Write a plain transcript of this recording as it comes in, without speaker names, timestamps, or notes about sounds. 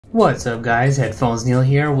What's up guys, Headphones Neil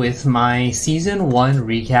here with my Season 1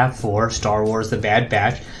 recap for Star Wars The Bad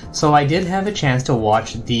Batch. So I did have a chance to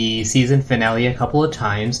watch the season finale a couple of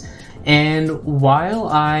times, and while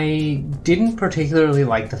I didn't particularly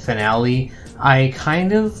like the finale, I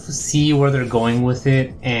kind of see where they're going with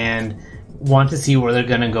it and want to see where they're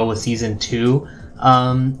going to go with Season 2.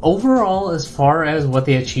 Overall, as far as what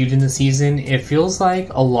they achieved in the season, it feels like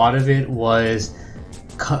a lot of it was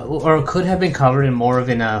or could have been covered in more of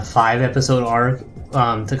a 5-episode arc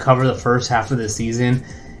to cover the first half of the season,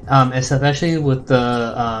 especially with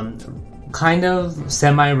the kind of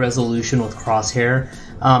semi-resolution with Crosshair.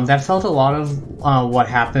 That felt a lot of what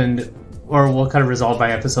happened or what could have resolved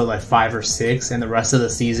by episode like 5 or 6, and the rest of the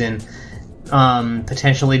season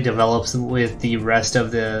potentially develops with the rest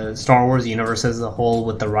of the Star Wars universe as a whole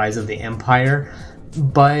with the rise of the Empire.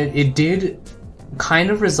 But it did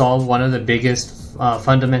kind of resolve one of the biggest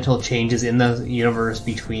fundamental changes in the universe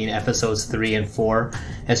between episodes 3 and 4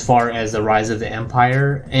 as far as the rise of the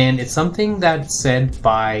Empire, and it's something that's said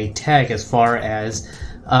by Tech as far as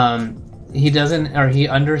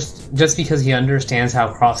just because he understands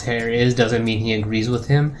how Crosshair is doesn't mean he agrees with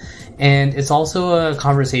him. And it's also a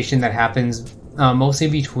conversation that happens mostly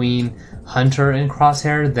between Hunter and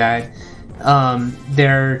Crosshair, that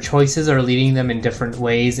their choices are leading them in different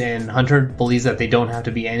ways, and Hunter believes that they don't have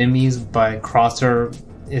to be enemies, but Crosshair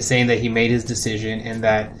is saying that he made his decision and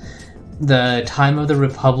that the time of the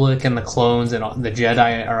Republic and the clones and the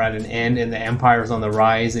Jedi are at an end and the Empire is on the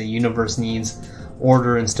rise. The universe needs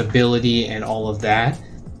order and stability and all of that.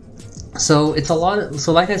 So it's a lot.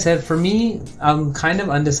 So like I said, for me, I'm kind of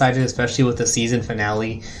undecided, especially with the season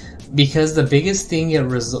finale, because the biggest thing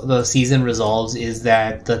the season resolves is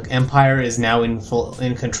that the Empire is now in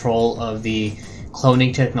control of the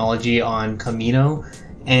cloning technology on Kamino,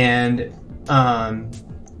 and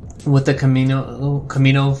with the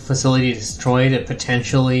Kamino facility destroyed, it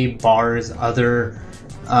potentially bars other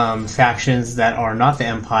factions that are not the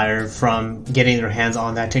Empire from getting their hands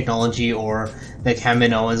on that technology, or that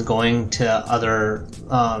Kamino is going to other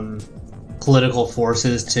political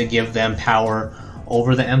forces to give them power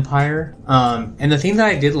over the Empire. And the thing that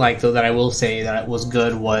I did like, though, that I will say that was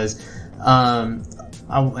good was, and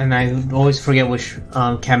I always forget which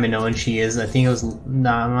Kaminoan she is. I think it was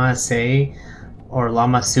Namase or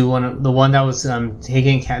Lamasu, the one that was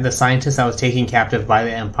the scientist that was taken captive by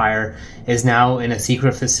the Empire is now in a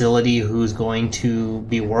secret facility who's going to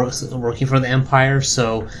be working for the Empire.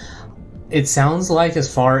 So it sounds like,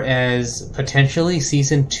 as far as potentially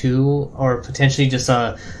season 2, or potentially just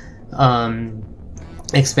a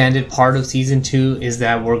expanded part of season 2, is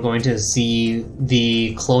that we're going to see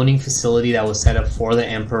the cloning facility that was set up for the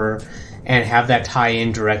Emperor and have that tie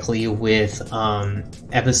in directly with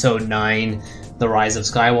episode 9, The Rise of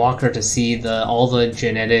Skywalker, to see all the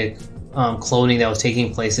genetic cloning that was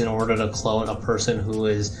taking place in order to clone a person who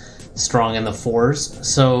is strong in the Force.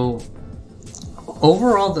 So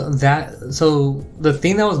overall, the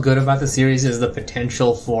thing that was good about the series is the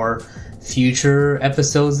potential for future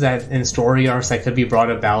episodes and story arcs that could be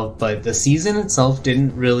brought about, but the season itself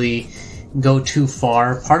didn't really go too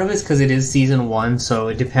far. Part of it's because it is season 1, so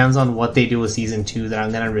it depends on what they do with season 2 that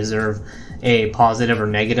I'm going to reserve a positive or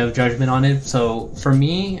negative judgment on it. So for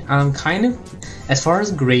me, I'm kind of, as far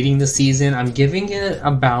as grading the season, I'm giving it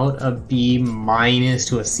about a B-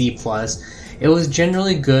 to a C+. It was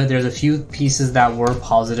generally good. There's a few pieces that were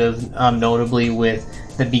positive, notably with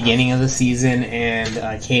the beginning of the season and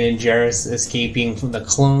Kanan Jarrus escaping from the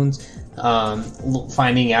clones,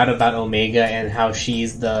 finding out about Omega and how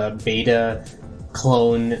she's the beta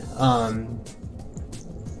clone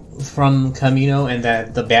from Kamino, and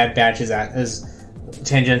that the Bad Batch is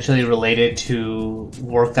tangentially related to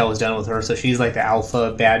work that was done with her. So she's like the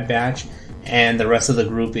alpha Bad Batch, and the rest of the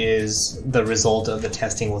group is the result of the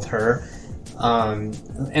testing with her.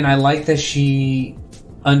 And I like that she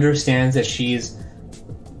understands that she's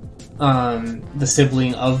the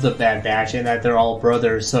sibling of the Bad Batch and that they're all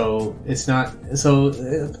brothers. So it's not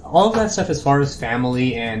all of that stuff as far as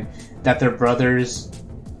family and that they're brothers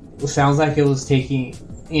sounds like it was taking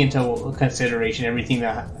into consideration everything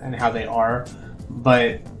and how they are.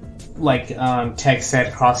 But like Tech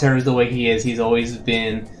said, Crosshair is the way he is. He's always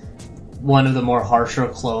been one of the more harsher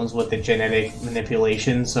clones with the genetic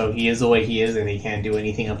manipulation, so he is the way he is and he can't do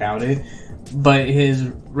anything about it. But his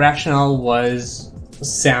rationale was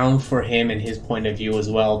sound for him and his point of view as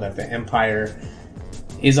well, that the Empire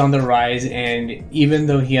is on the rise, and even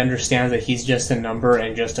though he understands that he's just a number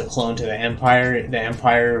and just a clone to the Empire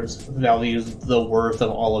values the worth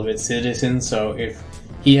of all of its citizens. So if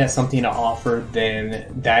he has something to offer, then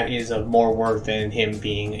that is of more worth than him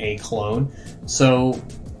being a clone. So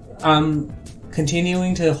I'm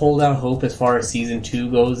continuing to hold out hope as far as season 2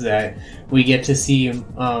 goes that we get to see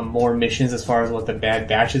more missions as far as what the Bad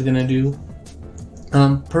Batch is going to do.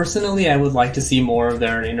 Personally, I would like to see more of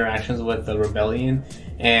their interactions with the Rebellion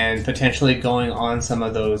and potentially going on some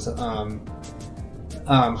of those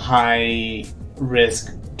high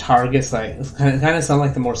risk targets, like kind of sound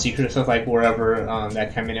like the more secret stuff, like wherever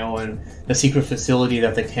that Kamino and the secret facility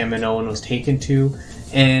that the Kaminoan was taken to,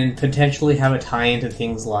 and potentially have a tie into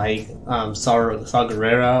things like Saw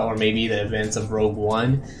Gerrera, or maybe the events of Rogue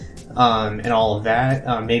One, and all of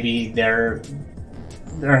that. Maybe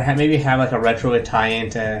maybe have like a retro tie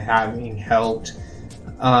into having helped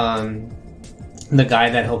the guy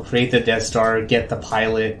that helped create the Death Star get the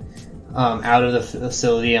pilot out of the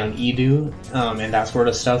facility on Edu, and that sort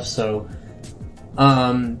of stuff. So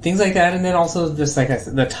things like that, and then also just like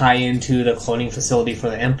the tie into the cloning facility for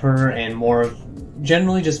the Emperor, and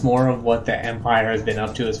generally just more of what the Empire has been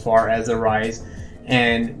up to as far as the rise.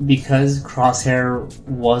 And because Crosshair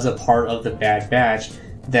was a part of the Bad Batch,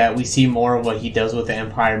 that we see more of what he does with the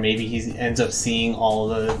Empire. Maybe he ends up seeing all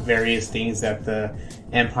the various things that the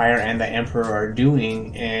Empire and the Emperor are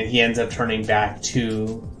doing, and he ends up turning back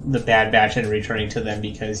to the Bad Batch and returning to them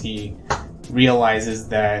because he realizes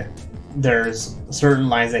that there's certain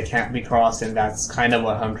lines that can't be crossed, and that's kind of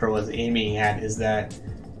what Hunter was aiming at, is that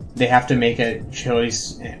they have to make a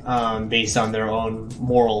choice based on their own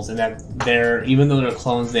morals, and that even though they're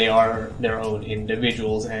clones, they are their own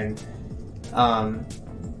individuals, and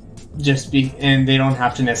and they don't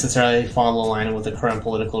have to necessarily follow the line with the current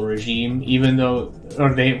political regime, even though,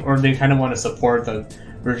 or they kind of want to support the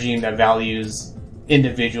regime that values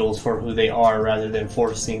individuals for who they are rather than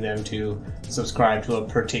forcing them to subscribe to a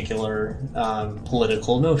particular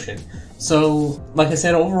political notion. So, like I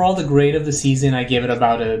said, overall the grade of the season, I give it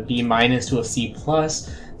about a B- to a C+.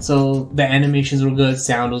 So the animations were good,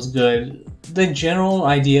 sound was good, the general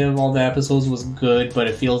idea of all the episodes was good, but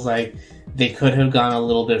it feels like they could have gone a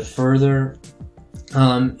little bit further.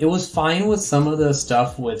 It was fine with some of the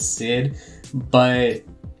stuff with Sid, but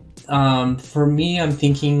for me, I'm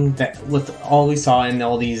thinking that with all we saw in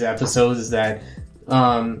all these episodes is that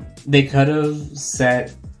they could have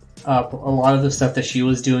set up a lot of the stuff that she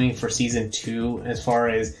was doing for season 2, as far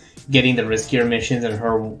as getting the riskier missions and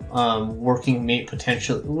her working mate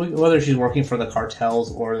potentially, whether she's working for the cartels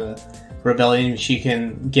or the Rebellion, she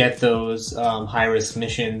can get those high-risk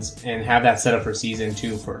missions and have that set up for season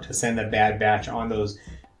 2 to send the Bad Batch on those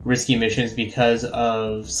risky missions because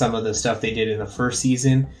of some of the stuff they did in the first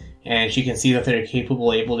season. And she can see that they're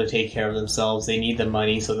capable, able to take care of themselves. They need the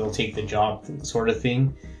money, so they'll take the job, sort of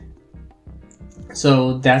thing.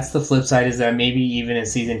 So that's the flip side, is that maybe even in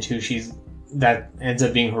season 2, that ends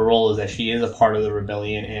up being her role, is that she is a part of the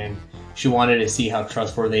Rebellion, and she wanted to see how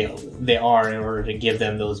trustworthy they are in order to give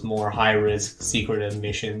them those more high-risk, secretive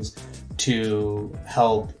missions to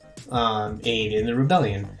help aid in the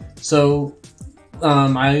Rebellion. So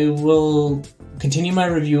I will continue my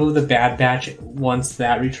review of the Bad Batch once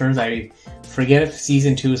that returns. I forget if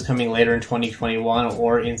season 2 is coming later in 2021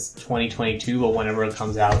 or in 2022, but whenever it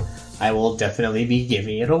comes out, I will definitely be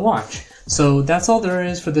giving it a watch. So that's all there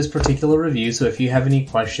is for this particular review. So if you have any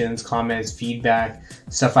questions, comments, feedback,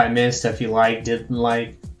 stuff I missed, stuff you liked, didn't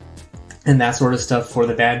like, and that sort of stuff for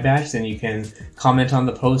the Bad Batch, then you can comment on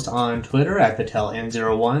the post on Twitter at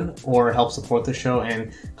PatelN01, or help support the show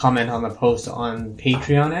and comment on the post on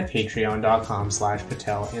Patreon at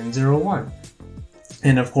patreon.com/PatelN01.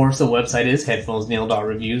 And of course, the website is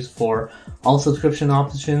headphonesnail.reviews for all subscription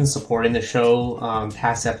options, supporting the show,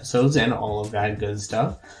 past episodes, and all of that good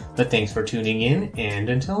stuff. But thanks for tuning in, and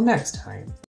until next time.